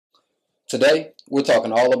Today, we're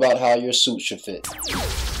talking all about how your suit should fit.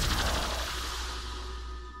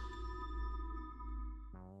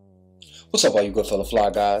 What's up, all you good fellow fly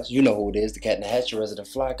guys? You know who it is, the Cat in the Hat, your resident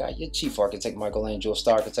fly guy, your chief architect, Michelangelo,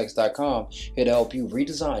 StarArchitects.com, here to help you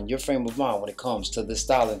redesign your frame of mind when it comes to this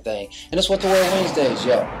styling thing. And that's what to wear Wednesdays,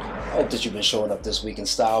 yo. I hope that you've been showing up this week in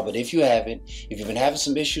style, but if you haven't, if you've been having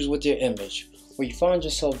some issues with your image, where you find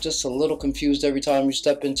yourself just a little confused every time you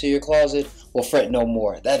step into your closet, well, fret no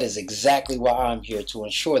more. That is exactly why I'm here, to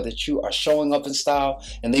ensure that you are showing up in style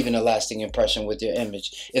and leaving a lasting impression with your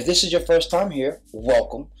image. If this is your first time here,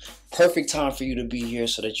 welcome. Perfect time for you to be here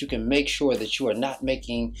so that you can make sure that you are not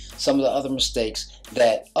making some of the other mistakes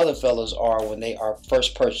that other fellas are when they are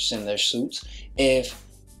first purchasing their suits. If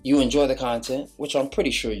you enjoy the content, which I'm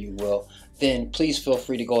pretty sure you will, then please feel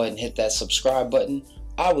free to go ahead and hit that subscribe button.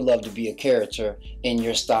 I would love to be a character in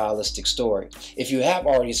your stylistic story. If you have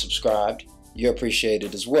already subscribed, you're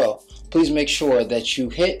appreciated as well. Please make sure that you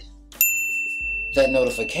hit that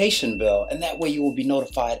notification bell, and that way you will be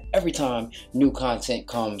notified every time new content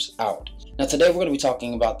comes out. Now today we're going to be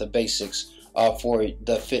talking about the basics for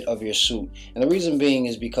the fit of your suit. And the reason being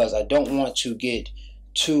is because I don't want to get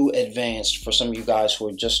too advanced for some of you guys who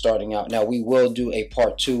are just starting out. Now we will do a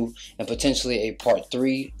part 2 and potentially a part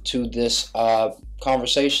 3 to this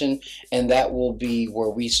conversation, and that will be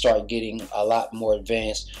where we start getting a lot more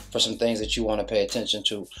advanced for some things that you want to pay attention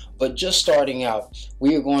to. But just starting out,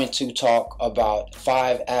 we are going to talk about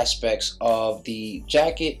 5 aspects of the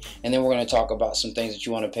jacket, and then we're going to talk about some things that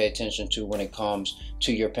you want to pay attention to when it comes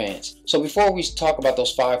to your pants. So before we talk about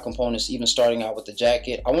those 5 components, even starting out with the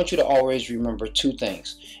jacket, I want you to always remember 2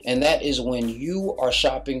 things, and that is when you are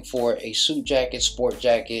shopping for a suit jacket, sport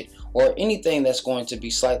jacket, or anything that's going to be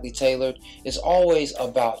slightly tailored, it's always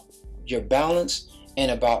about your balance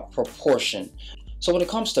and about proportion. So when it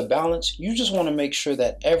comes to balance, you just want to make sure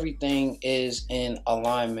that everything is in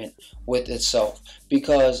alignment with itself,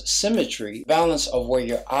 because symmetry, balance of where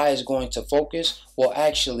your eye is going to focus, will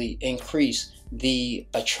actually increase the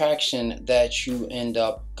attraction that you end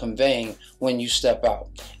up conveying when you step out.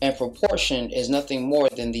 And proportion is nothing more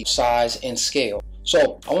than the size and scale.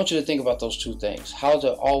 So I want you to think about those 2 things, how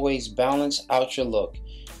to always balance out your look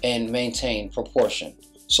and maintain proportion.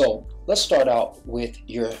 So let's start out with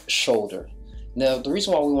your shoulder. Now, the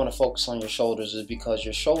reason why we want to focus on your shoulders is because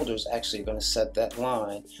your shoulders actually are going to set that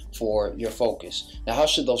line for your focus. Now, how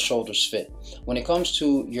should those shoulders fit? When it comes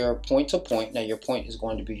to your point to point, now your point is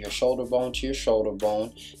going to be your shoulder bone to your shoulder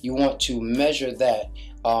bone. You want to measure that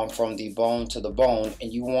from the bone to the bone,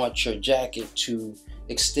 and you want your jacket to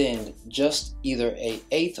extend just either an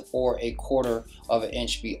 1/8 or a 1/4 of an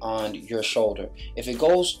inch beyond your shoulder. If it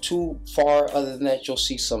goes too far other than that, you'll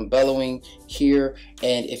see some bellowing here,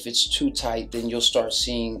 and if it's too tight, then you'll start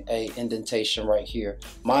seeing a indentation right here.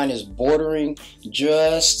 Mine is bordering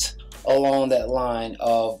just along that line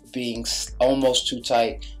of being almost too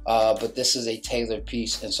tight, but this is a tailored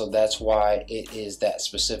piece, and so that's why it is that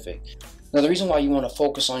specific. Now, the reason why you want to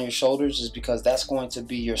focus on your shoulders is because that's going to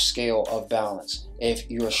be your scale of balance. If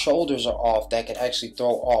your shoulders are off, that could actually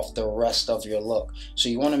throw off the rest of your look. So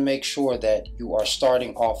you want to make sure that you are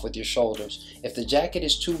starting off with your shoulders. If the jacket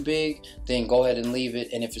is too big, then go ahead and leave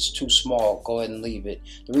it. And if it's too small, go ahead and leave it.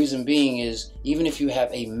 The reason being is, even if you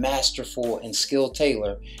have a masterful and skilled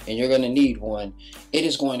tailor, and you're going to need one, it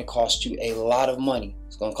is going to cost you a lot of money.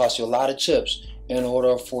 It's going to cost you a lot of chips in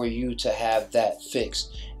order for you to have that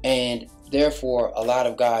fixed. And therefore, a lot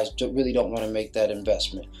of guys really don't want to make that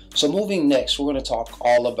investment. So moving next, we're going to talk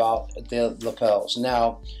all about the lapels.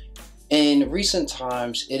 Now, in recent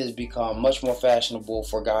times, it has become much more fashionable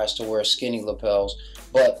for guys to wear skinny lapels,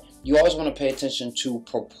 but you always want to pay attention to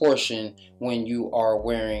proportion when you are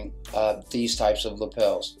wearing these types of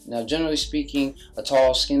lapels. Now, generally speaking, a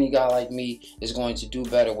tall, skinny guy like me is going to do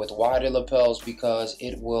better with wider lapels because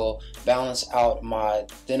it will balance out my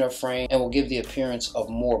thinner frame and will give the appearance of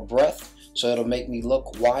more breadth. So it'll make me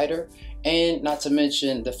look wider, and not to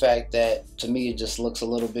mention the fact that to me it just looks a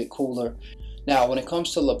little bit cooler. Now, when it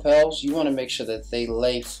comes to lapels, you want to make sure that they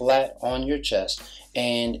lay flat on your chest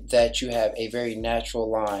and that you have a very natural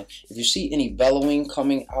line. If you see any bellowing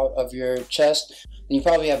coming out of your chest, then you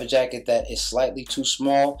probably have a jacket that is slightly too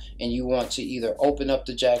small, and you want to either open up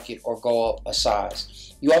the jacket or go up a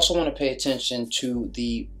size. You also want to pay attention to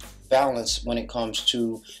the balance when it comes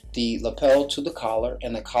to the lapel to the collar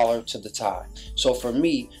and the collar to the tie. So for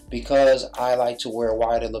me, because I like to wear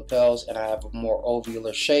wider lapels and I have a more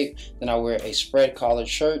ovular shape, then I wear a spread collared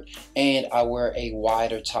shirt and I wear a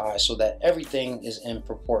wider tie so that everything is in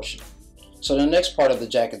proportion. So the next part of the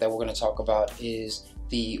jacket that we're going to talk about is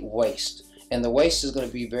the waist. And the waist is going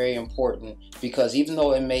to be very important because even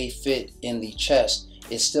though it may fit in the chest,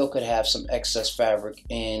 it still could have some excess fabric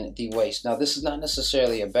in the waist. Now, this is not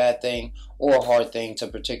necessarily a bad thing or a hard thing to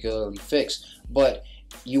particularly fix, but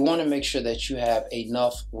you want to make sure that you have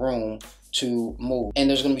enough room to move. And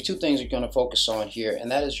there's going to be two things you're going to focus on here,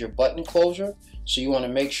 and that is your button closure. So you want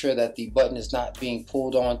to make sure that the button is not being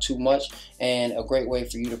pulled on too much, and a great way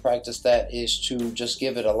for you to practice that is to just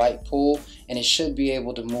give it a light pull, and it should be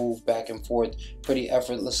able to move back and forth pretty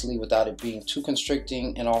effortlessly without it being too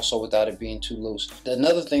constricting and also without it being too loose.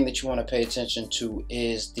 Another thing that you want to pay attention to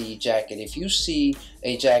is the jacket. If you see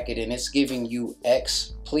a jacket and it's giving you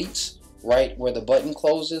X pleats right where the button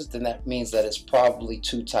closes, then that means that it's probably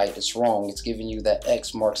too tight. It's wrong. It's giving you that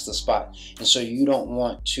X marks the spot, and so you don't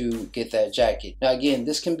want to get that jacket. Now again,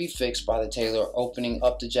 this can be fixed by the tailor opening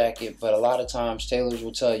up the jacket, but a lot of times tailors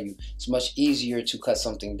will tell you it's much easier to cut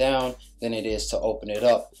something down than it is to open it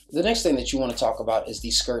up. The next thing that you want to talk about is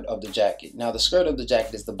the skirt of the jacket. Now the skirt of the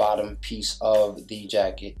jacket is the bottom piece of the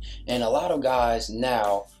jacket, and a lot of guys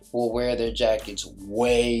now will wear their jackets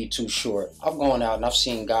way too short. I've gone out and I've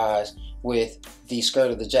seen guys with the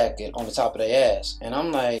skirt of the jacket on the top of their ass, and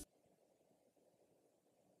I'm like,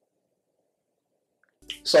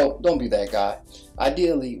 so don't be that guy.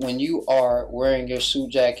 Ideally, when you are wearing your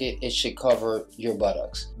suit jacket, it should cover your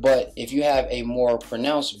buttocks. But if you have a more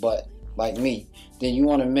pronounced butt like me, then you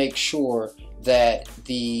want to make sure that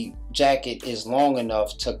the jacket is long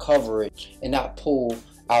enough to cover it and not pull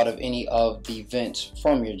out of any of the vents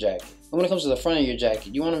from your jacket. And when it comes to the front of your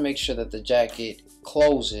jacket, you want to make sure that the jacket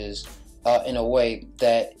closes in a way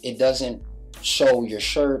that it doesn't show your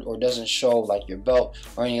shirt or doesn't show like your belt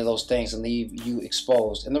or any of those things and leave you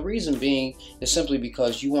exposed. And the reason being is simply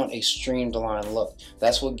because you want a streamlined look.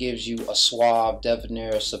 That's what gives you a suave,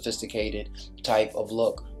 debonair, sophisticated type of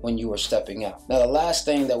look when you are stepping out. Now the last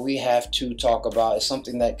thing that we have to talk about is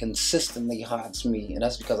something that consistently haunts me, and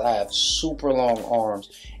that's because I have super long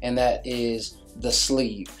arms, and that is the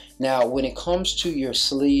sleeve. Now when it comes to your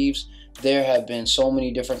sleeves, there have been so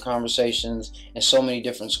many different conversations and so many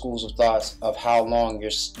different schools of thoughts of how long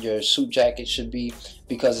your suit jacket should be,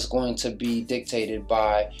 because it's going to be dictated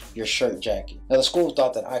by your shirt jacket. Now the school of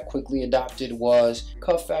thought that I quickly adopted was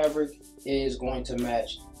cuff fabric is going to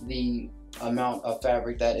match the amount of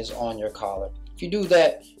fabric that is on your collar. If you do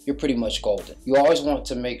that, you're pretty much golden. You always want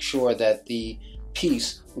to make sure that the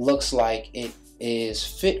piece looks like it is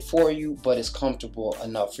fit for you, but it's comfortable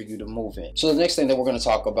enough for you to move in. So the next thing that we're going to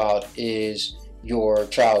talk about is your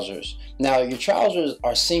trousers. Now your trousers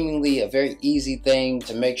are seemingly a very easy thing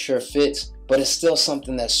to make sure fits, but it's still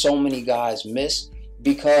something that so many guys miss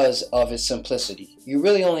because of its simplicity. You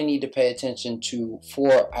really only need to pay attention to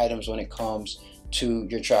 4 items when it comes to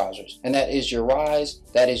your trousers, and that is your rise,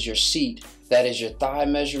 that is your seat, that is your thigh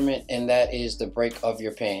measurement, and that is the break of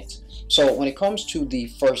your pants. So when it comes to the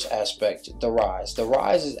first aspect, the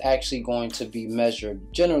rise is actually going to be measured,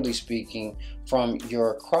 generally speaking, from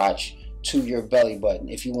your crotch to your belly button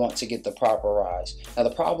if you want to get the proper rise. Now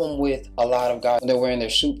the problem with a lot of guys when they're wearing their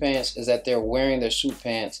suit pants is that they're wearing their suit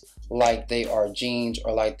pants like they are jeans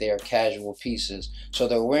or like they are casual pieces. So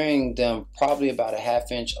they're wearing them probably about a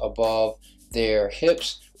 ½ inch above their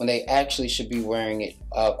hips when they actually should be wearing it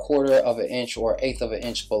a 1/4 of an inch or 1/8 of an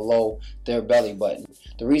inch below their belly button.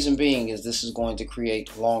 The reason being is this is going to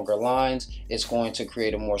create longer lines, it's going to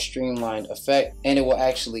create a more streamlined effect, and it will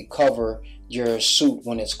actually cover your suit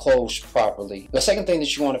when it's closed properly. The second thing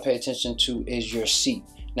that you want to pay attention to is your seat.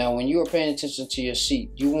 Now when you are paying attention to your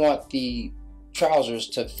seat, you want the trousers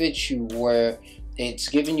to fit you where it's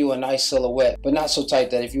giving you a nice silhouette, but not so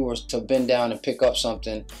tight that if you were to bend down and pick up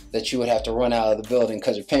something that you would have to run out of the building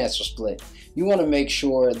because your pants are split. You want to make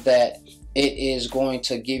sure that it is going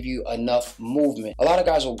to give you enough movement. A lot of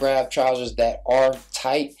guys will grab trousers that are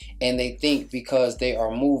tight and they think because they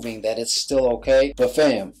are moving that it's still okay. But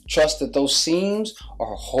fam, trust that those seams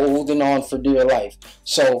are holding on for dear life.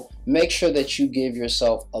 So make sure that you give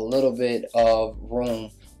yourself a little bit of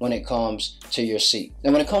room when it comes to your seat.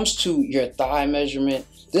 Now when it comes to your thigh measurement,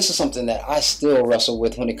 this is something that I still wrestle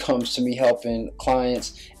with when it comes to me helping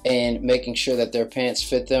clients and making sure that their pants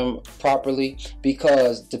fit them properly,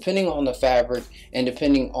 because depending on the fabric and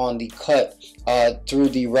depending on the cut through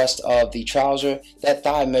the rest of the trouser, that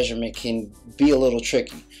thigh measurement can be a little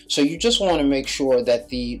tricky. So you just want to make sure that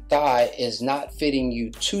the thigh is not fitting you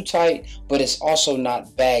too tight, but it's also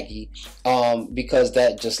not baggy, because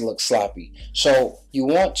that just looks sloppy. So you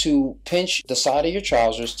want to pinch the side of your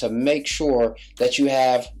trousers to make sure that you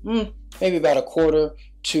have maybe about a 1/4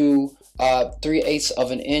 to 3/8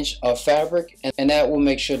 of an inch of fabric, and that will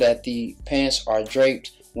make sure that the pants are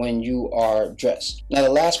draped when you are dressed. Now, the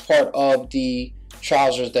last part of the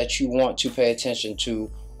trousers that you want to pay attention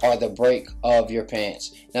to are the break of your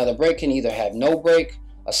pants. Now, the break can either have no break,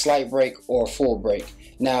 a slight break, or a full break.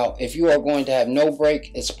 Now, if you are going to have no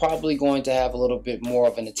break, it's probably going to have a little bit more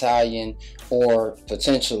of an Italian or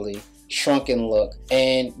potentially shrunken look,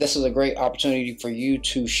 and this is a great opportunity for you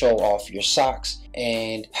to show off your socks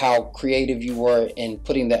and how creative you were in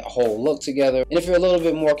putting that whole look together. And if you're a little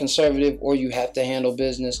bit more conservative or you have to handle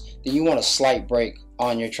business, then you want a slight break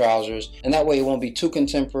on your trousers, and that way it won't be too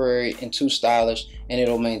contemporary and too stylish, and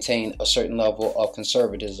it'll maintain a certain level of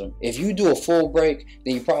conservatism. If you do a full break,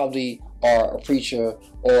 then you probably are a preacher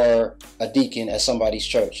or a deacon at somebody's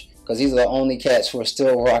church, because these are the only cats who are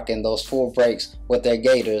still rocking those full breaks with their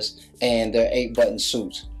gaiters and their 8-button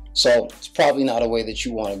suits. So it's probably not a way that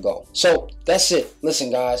you want to go. So that's it.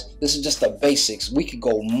 Listen, guys, this is just the basics. We could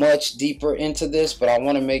go much deeper into this, but I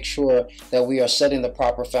want to make sure that we are setting the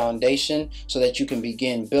proper foundation so that you can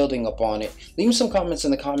begin building upon it. Leave me some comments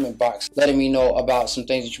in the comment box letting me know about some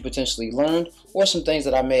things that you potentially learned or some things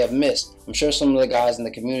that I may have missed. I'm sure some of the guys in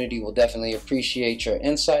the community will definitely appreciate your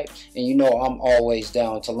insight, and you know I'm always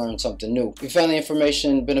down to learn something new. If you found the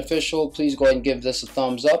information beneficial, please go ahead and give this a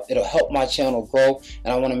thumbs up. It'll help my channel grow,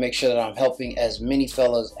 and I want to make sure that I'm helping as many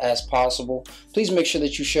fellas as possible. Please make sure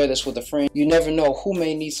that you share this with a friend. You never know who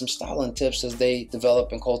may need some styling tips as they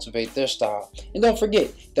develop and cultivate their style. And don't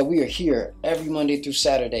forget that we are here every Monday through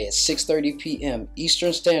Saturday at 6:30 p.m.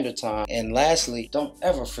 Eastern Standard Time. And lastly, don't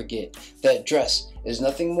ever forget that dress is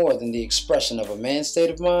nothing more than the expression of a man's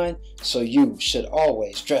state of mind, so you should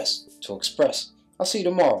always dress to express. I'll see you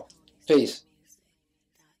tomorrow. Peace.